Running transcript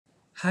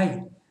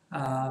Hi,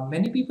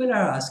 many people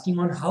are asking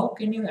on how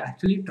can you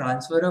actually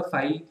transfer a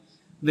file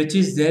which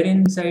is there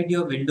inside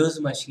your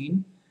Windows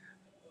machine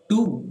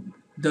to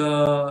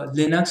the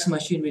Linux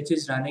machine which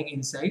is running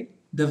inside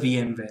the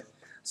VMware.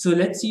 So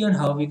let's see on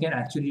how we can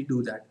actually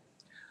do that.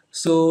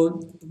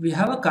 So we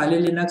have a Kali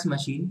Linux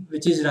machine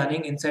which is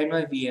running inside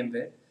my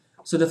VMware.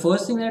 So the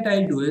first thing that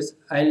I'll do is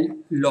I'll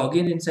log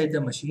in inside the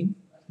machine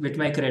with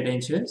my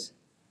credentials.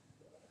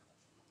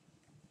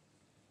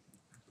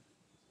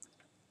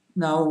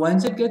 Now,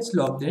 once it gets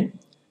logged in,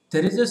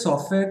 there is a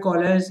software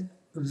called as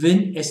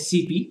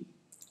WinSCP.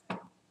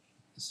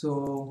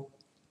 So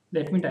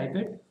let me type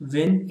it,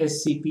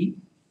 WinSCP.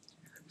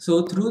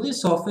 So through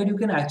this software, you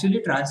can actually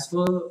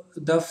transfer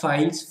the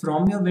files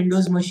from your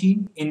Windows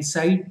machine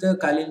inside the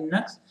Kali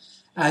Linux,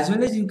 as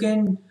well as you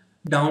can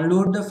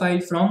download the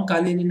file from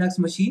Kali Linux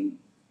machine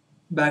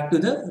back to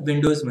the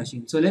Windows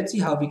machine. So let's see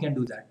how we can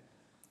do that.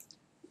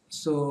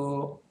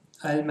 So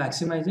I'll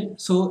maximize it.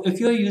 So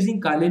if you're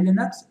using Kali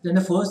Linux, then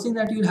the first thing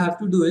that you'll have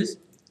to do is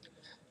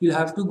you'll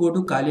have to go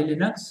to Kali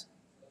Linux,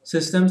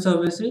 System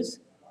Services,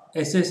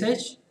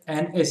 SSH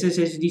and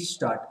SSHD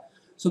start.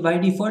 So by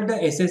default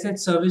the SSH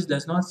service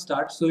does not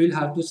start, so you'll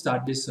have to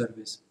start this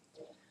service.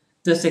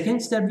 The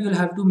second step you'll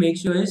have to make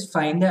sure is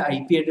find the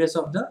IP address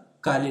of the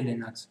Kali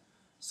Linux.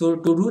 So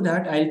to do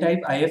that, I'll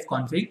type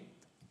ifconfig.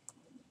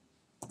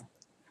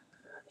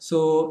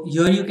 So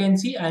here you can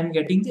see I am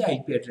getting the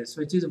IP address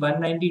which is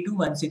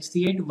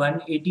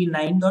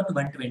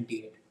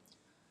 192.168.189.128.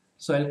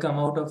 So I'll come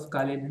out of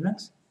Kali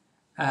Linux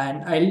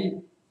and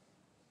I'll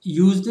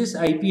use this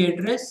IP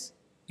address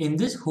in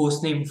this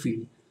hostname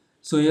field.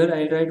 So here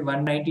I'll write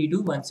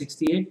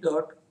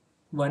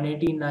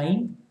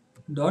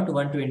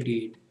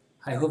 192.168.189.128.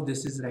 I hope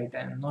this is right.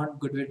 I am not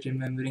good with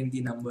remembering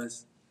the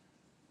numbers.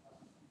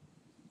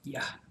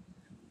 Yeah.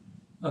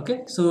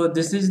 Okay, so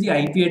this is the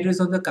IP address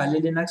of the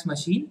Kali Linux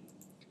machine.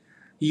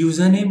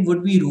 Username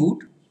would be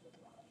root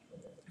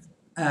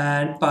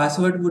and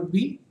password would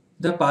be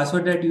the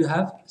password that you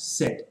have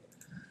set.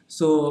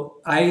 So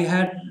I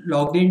had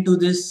logged into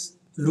this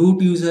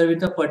root user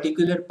with a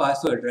particular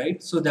password,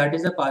 right? So that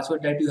is the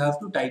password that you have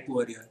to type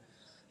over here.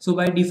 So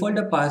by default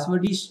the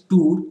password is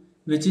toor,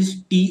 which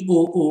is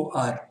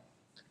TOOR.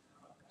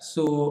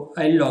 So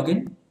I'll log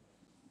in.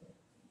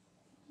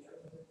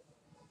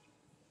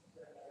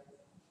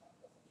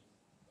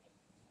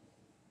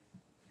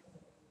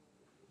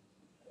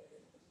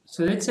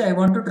 So let's say I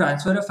want to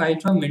transfer a file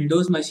from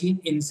Windows machine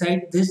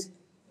inside this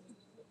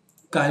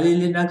Kali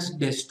Linux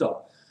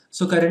desktop.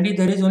 So currently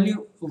there is only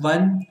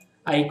one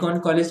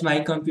icon called as my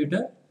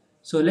computer.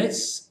 So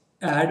let's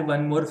add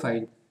one more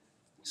file.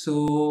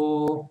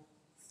 So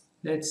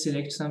let's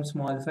select some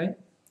small file.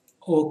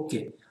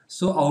 Okay.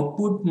 So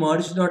output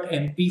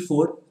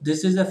merge.mp4.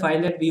 This is the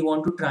file that we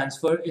want to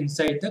transfer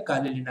inside the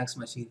Kali Linux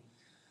machine.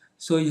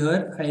 So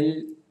here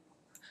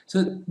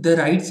so the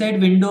right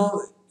side window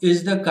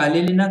is the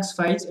Kali Linux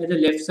files and the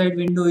left side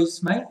window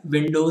is my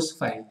Windows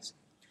files.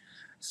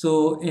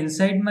 So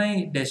inside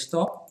my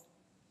desktop,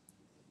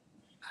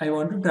 I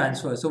want to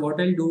transfer. So what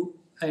I'll do,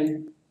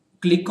 I'll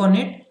click on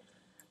it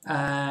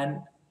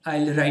and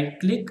I'll right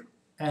click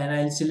and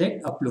I'll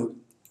select upload.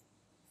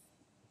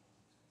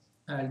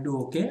 I'll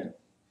do OK.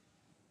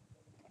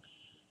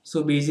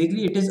 So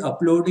basically it is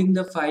uploading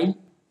the file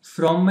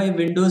from my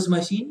Windows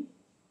machine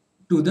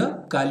to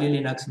the Kali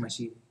Linux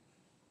machine.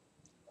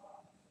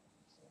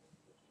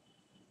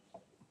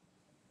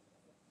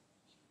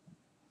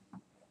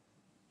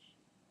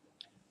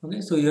 Okay,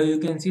 so here you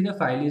can see the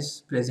file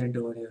is present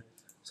over here.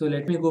 So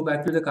let me go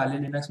back to the Kali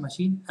Linux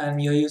machine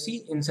and here you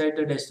see inside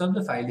the desktop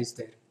the file is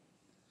there.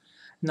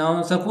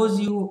 Now suppose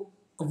you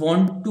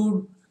want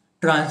to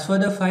transfer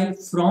the file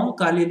from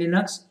Kali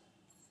Linux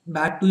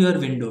back to your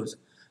Windows.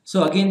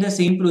 So again the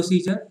same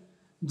procedure,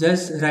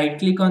 just right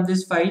click on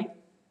this file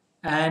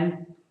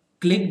and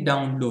click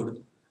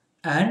download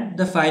and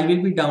the file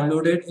will be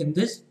downloaded in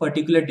this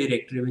particular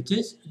directory which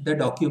is the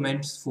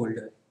documents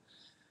folder.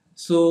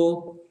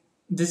 So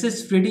this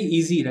is pretty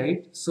easy,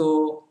 right?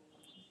 So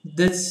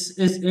this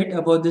is it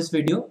about this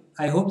video.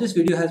 I hope this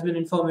video has been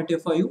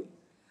informative for you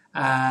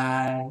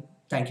and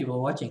thank you for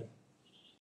watching.